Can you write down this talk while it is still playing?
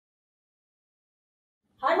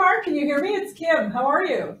Hi, Mark. Can you hear me? It's Kim. How are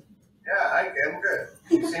you? Yeah, hi, Kim. Good.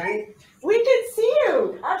 Can you see me? We can see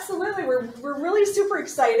you. Absolutely. We're really super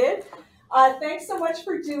excited. Thanks so much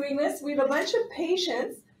for doing this. We have a bunch of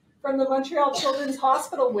patients from the Montreal Children's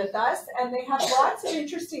Hospital with us, and they have lots of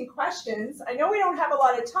interesting questions. I know we don't have a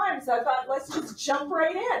lot of time, so I thought let's just jump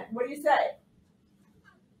right in. What do you say?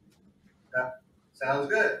 Yeah, sounds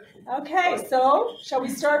good. Okay, so shall we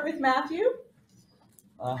start with Matthew?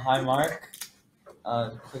 Hi, Mark.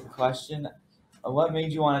 Quick question. What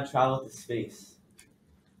made you want to travel to space?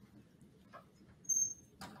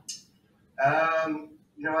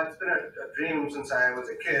 It's been a dream since I was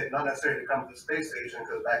a kid, not necessarily to come to the space station,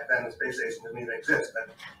 because back then the space station didn't even exist, but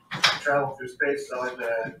travel through space is always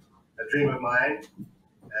a dream of mine.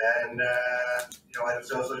 And, it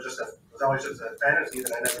was always just a fantasy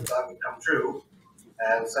that I never thought would come true.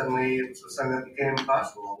 And suddenly it was something that became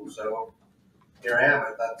possible. So here I am.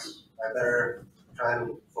 I thought I better try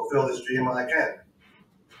and fulfill this dream while I can.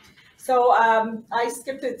 So I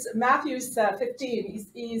skipped it. Matthew's 15.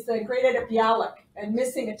 He's graded at Bialik and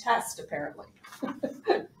missing a test, apparently.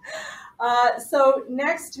 So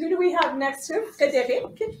next, who do we have next to?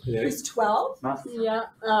 Frédéric, who's 12. Yeah.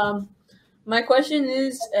 My question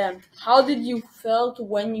is, how did you felt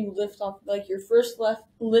when you lift off, like your first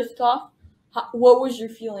lift off? What was your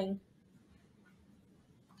feeling?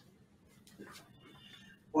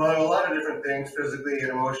 Well, a lot of different things, physically and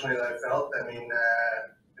emotionally, that I felt. I mean,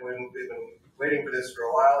 we've been waiting for this for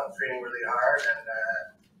a while and training really hard, and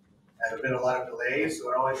there's been a lot of delays, so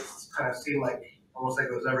it always kind of seemed like almost like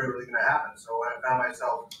it was never really going to happen. So when I found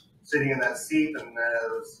myself sitting in that seat and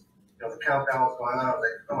the countdown was going on, I was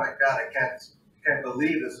like, oh my God, I can't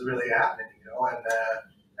believe this is really happening,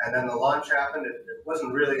 and then the launch happened. It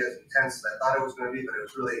wasn't really as intense as I thought it was going to be, but it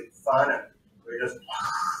was really fun, and we were just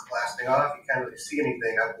blasting off. You can't really see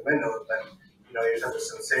anything out the window, but you just have the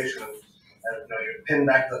sensation of you're pinned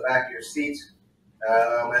back to the back of your seat,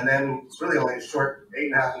 and then it's really only a short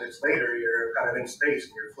 8.5 minutes later, you're kind of in space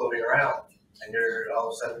and you're floating around, and you're all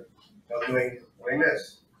of a sudden doing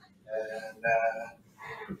this,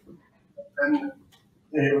 and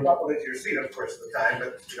you're buckled into your seat, of course, at the time,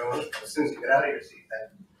 but as soon as you get out of your seat, then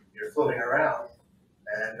you're floating around,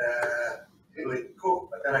 and really cool.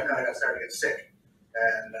 But then I kind of started to get sick,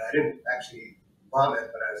 and I didn't actually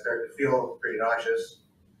vomit, but I started to feel pretty nauseous.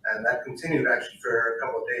 And that continued actually for a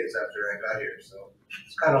couple of days after I got here. So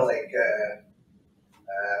it's kind of like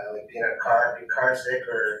being in a car, being car sick,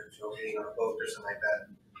 or being on a boat or something like that.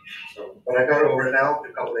 So, but I got over it now in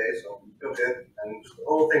a couple of days, so I feel good. And the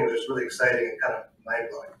whole thing was just really exciting and kind of mind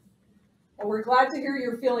blowing. Well, we're glad to hear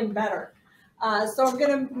you're feeling better. So I'm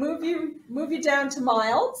going to move you down to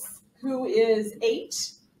Miles, who is 8.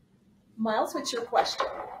 Miles, what's your question?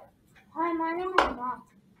 Hi, my name is Miles.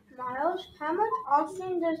 How much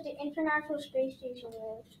oxygen does the International Space Station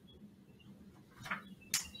use?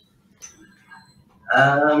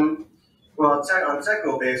 Well, on a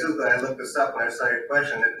technical basis, but I looked this up when I saw your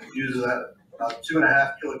question, it uses about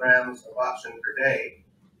 2.5 kilograms of oxygen per day.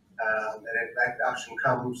 And in fact, oxygen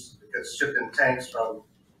gets shipped in tanks from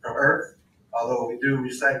Earth, although we do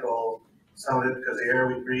recycle some of it because the air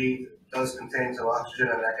we breathe does contain some oxygen,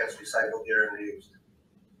 and that gets recycled here and used.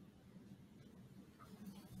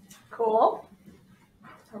 Cool.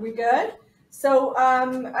 Are we good? So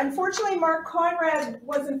unfortunately, Mark Conrad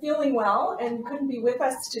wasn't feeling well and couldn't be with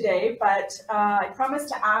us today, but I promised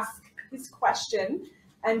to ask his question.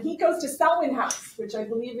 And he goes to Selwyn House, which I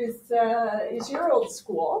believe is your old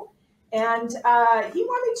school. And he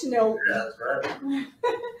wanted to know. Yeah, that's right.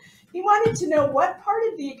 He wanted to know what part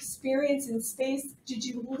of the experience in space did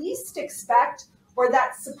you least expect, or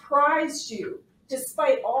that surprised you,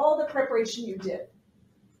 despite all the preparation you did.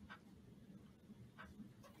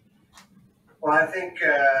 Well, I think we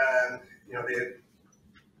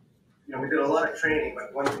did a lot of training,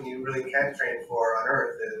 but one thing you really can't train for on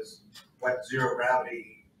Earth is what zero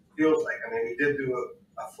gravity feels like. I mean, we did do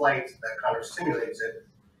a flight that kind of simulates it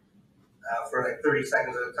for like 30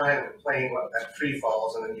 seconds at a time in a plane. That tree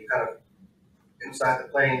falls, and then you kind of inside the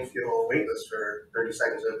plane feel weightless for 30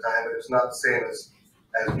 seconds at a time. But it's not the same as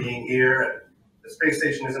being here. And the space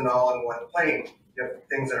station isn't all in one plane. You have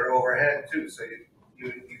things that are overhead too. So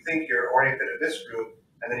you think you're oriented in this group,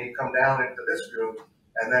 and then you come down into this group,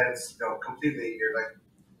 and then it's completely, you're like,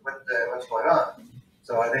 what's going on?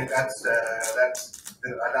 So I think that's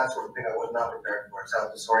one thing I was not prepared for. It's how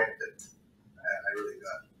disoriented I really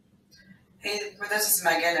got. Hey, this is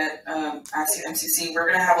Megan at MCC. We're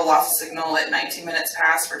going to have a loss of signal at 19 minutes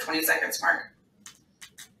past for 20 seconds, Mark.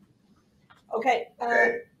 Okay.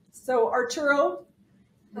 So Arturo,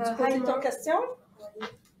 pose ton question.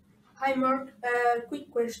 Hi Mark, quick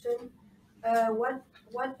question.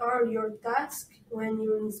 What are your tasks when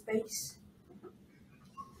you're in space?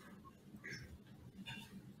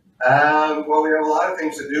 Well, we have a lot of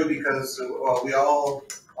things to do because we all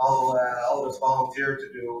of us volunteer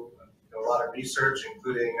to do a lot of research,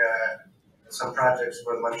 including some projects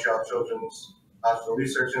for the Montreal Children's Hospital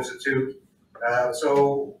Research Institute.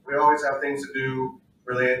 So we always have things to do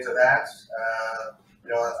related to that.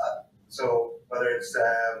 So whether it's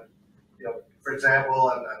for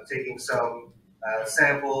example, I'm taking some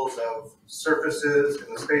samples of surfaces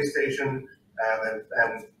in the space station,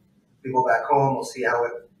 and people back home will see how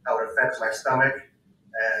it affects my stomach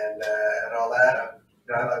and all that.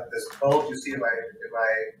 Like this bulb you see in my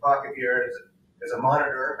pocket here is a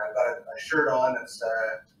monitor. I've got a shirt on that's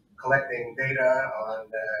collecting data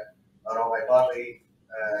on all my body,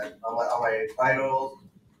 on my vitals.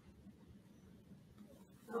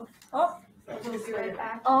 Oh,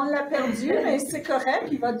 on l'a perdu, mais c'est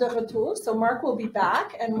correct. Il va être de retour. So Mark will be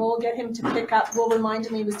back, and we'll get him to pick up. We'll remind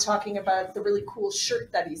him he was talking about the really cool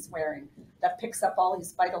shirt that he's wearing that picks up all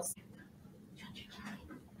his vitals.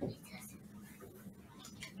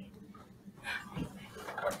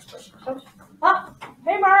 Ah,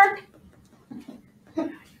 hey Mark.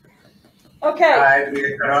 Okay. Hi, did we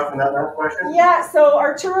get cut off in that last question? Yeah, so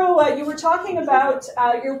Arturo, you were talking about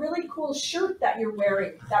your really cool shirt that you're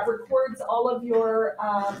wearing that records all of your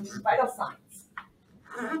vital signs.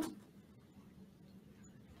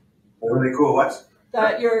 Really cool. What?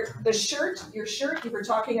 The shirt, your shirt, you were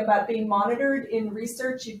talking about being monitored in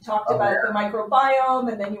research. You talked about the microbiome,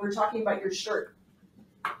 and then you were talking about your shirt.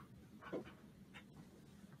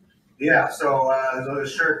 Yeah, so the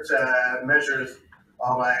shirt measures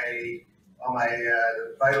all my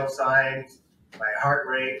vital signs, my heart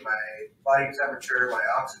rate, my body temperature, my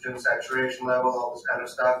oxygen saturation level, all this kind of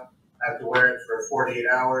stuff. I have to wear it for 48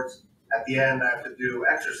 hours. At the end, I have to do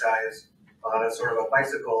exercise on a sort of a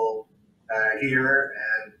bicycle here,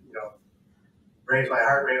 and raise my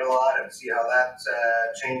heart rate a lot and see how that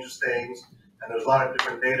changes things. And there's a lot of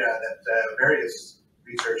different data that various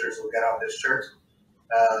researchers will get off this shirt.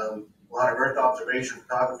 A lot of Earth observation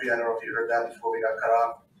photography. I don't know if you heard that before we got cut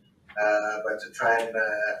off. But to try and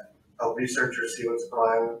help researchers see what's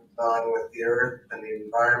going on with the Earth and the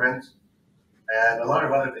environment, and a lot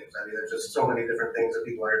of other things. I mean, there's just so many different things that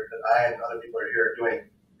I and other people are here doing.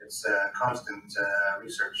 It's constant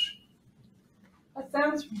research. That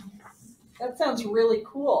sounds really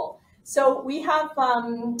cool. So we have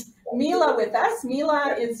Mila with us.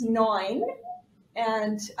 Mila is 9,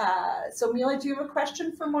 and so Mila, do you have a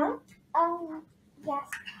question for Mark? Yes.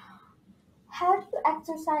 How do you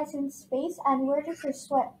exercise in space, and where does your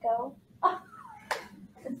sweat go? Well,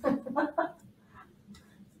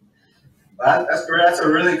 that's a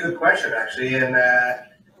really good question, actually, and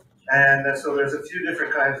so there's a few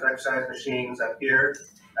different kinds of exercise machines up here.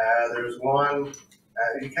 There's one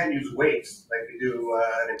you can't use weights like you do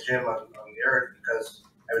in a gym on the Earth because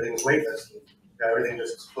everything's weightless. Everything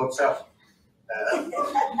just floats up.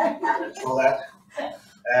 Control that.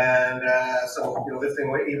 And so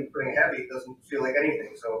lifting weight, even putting heavy, doesn't feel like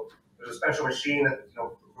anything. So there's a special machine that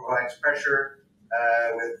provides pressure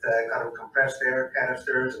with kind of compressed air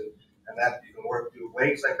canisters, and that you can do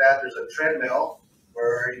weights like that. There's a treadmill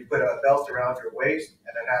where you put a belt around your waist,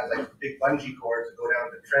 and it has like big bungee cords that go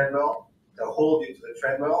down the treadmill to hold you to the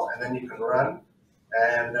treadmill, and then you can run.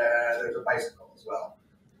 And there's a bicycle as well.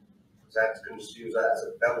 So that can just use as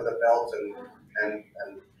a belt with a belt and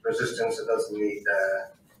resistance. It doesn't need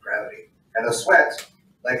gravity. And the sweat,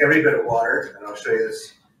 like every bit of water, and I'll show you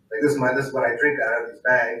this. Like this is what I drink out of these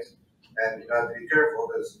bags, and you have to be careful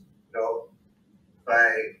because if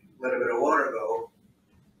I let a bit of water go,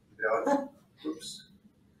 oops,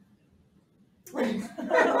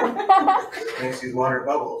 it makes these water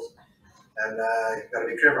bubbles, and you've got to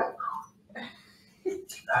be careful.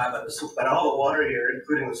 But all the water here,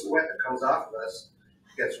 including the sweat that comes off of us,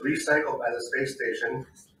 gets recycled by the space station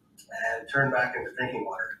and turned back into drinking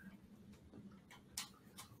water.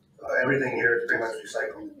 So everything here is pretty much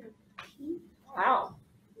recycled. Wow,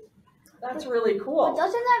 that's really cool. But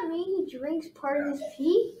doesn't that mean he drinks part of his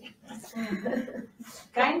pee?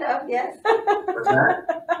 Kind of, yes. What's that?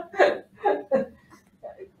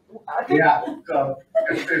 Yeah,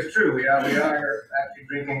 it's true. We are actually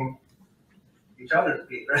drinking each other's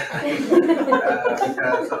pee, right?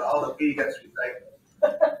 Because all the pee gets recycled.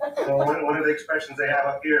 So one of the expressions they have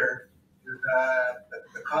up here is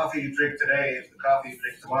the coffee you drink today is the coffee you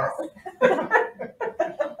drink tomorrow.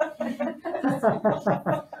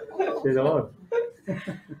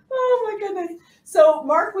 Oh my goodness. So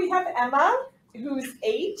Mark, we have Emma, who's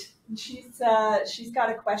 8. And she's she's got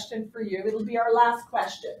a question for you. It'll be our last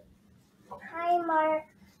question. Hi, Mark.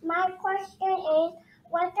 My question is,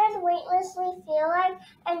 what does weightlessly feel like,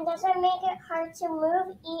 and does it make it hard to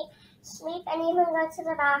move, eat, sleep, and even go to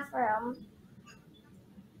the bathroom?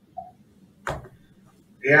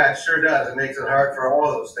 Yeah, it sure does. It makes it hard for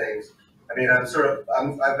all those things. I mean, I've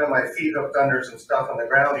got my feet hooked under some stuff on the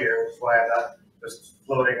ground here, which is why I'm not just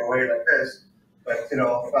floating away like this. But, you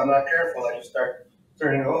know, if I'm not careful, I just start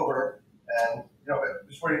turning over, and, you know,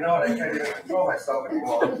 before you know it, I can't even control myself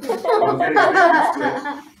anymore. I'm getting used to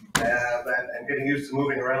it, and getting used to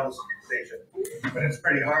moving around the station. But it's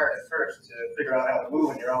pretty hard at first to figure out how to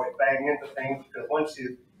move, and you're always banging into things, because once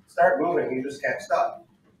you start moving, you just can't stop.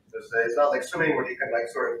 It's not like swimming where you can like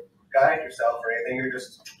sort of guide yourself or anything. You're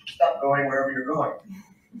just stop going wherever you're going,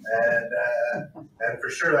 and for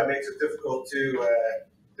sure that makes it difficult to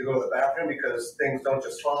go to the bathroom, because things don't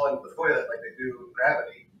just fall into the toilet like they do in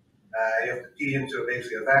gravity. You have to pee into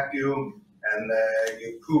basically a vacuum, and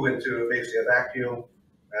you poo into basically a vacuum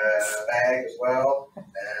bag as well. And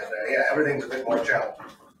yeah, everything's a bit more challenging.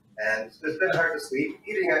 And it's been hard to sleep.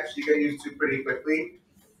 Eating actually you get used to pretty quickly.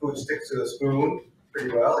 Food sticks to the spoon pretty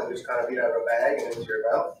well, and just kind of eat out of a bag and into your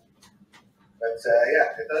mouth. But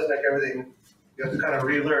yeah, it does make everything, you have to kind of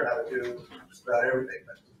relearn how to do just about everything.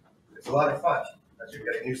 But it's a lot of fun as you're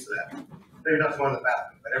getting used to that. Maybe not going to the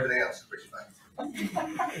bathroom, but everything else is pretty fun.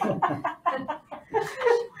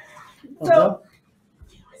 So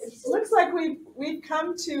it looks like we've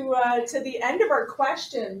come to the end of our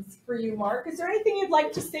questions for you, Mark. Is there anything you'd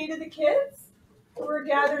like to say to the kids who are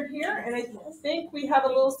gathered here? And I think we have a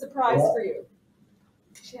little surprise for you.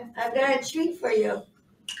 I've got a treat for you.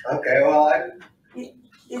 Okay, well,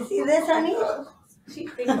 You see this, honey? Oh,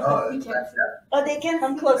 they can't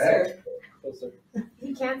come see. closer. Closer.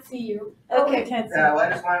 He can't see you. Okay. Can't see. yeah, well, I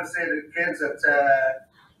just wanted to say to the kids that,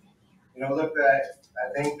 you know, look, I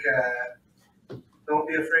think don't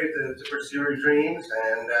be afraid to pursue your dreams,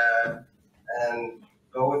 and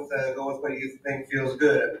go with what you think feels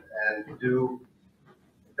good, and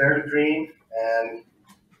dare to dream, and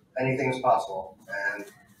anything's possible. And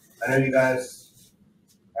I know you guys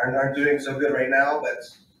aren't doing so good right now, but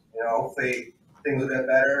you know, hopefully things will get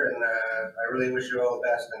better. And I really wish you all the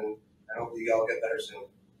best, and I hope you all get better soon.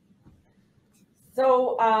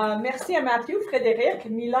 So, merci à Mathieu, Frédéric,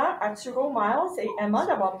 Mila, Arturo, Miles et Emma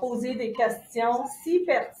d'avoir posé des questions si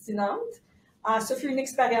pertinentes. Ce fut une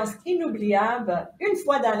expérience inoubliable une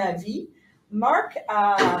fois dans la vie. Mark,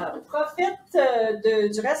 profite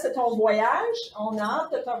du reste de ton voyage. On a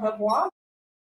hâte de te revoir.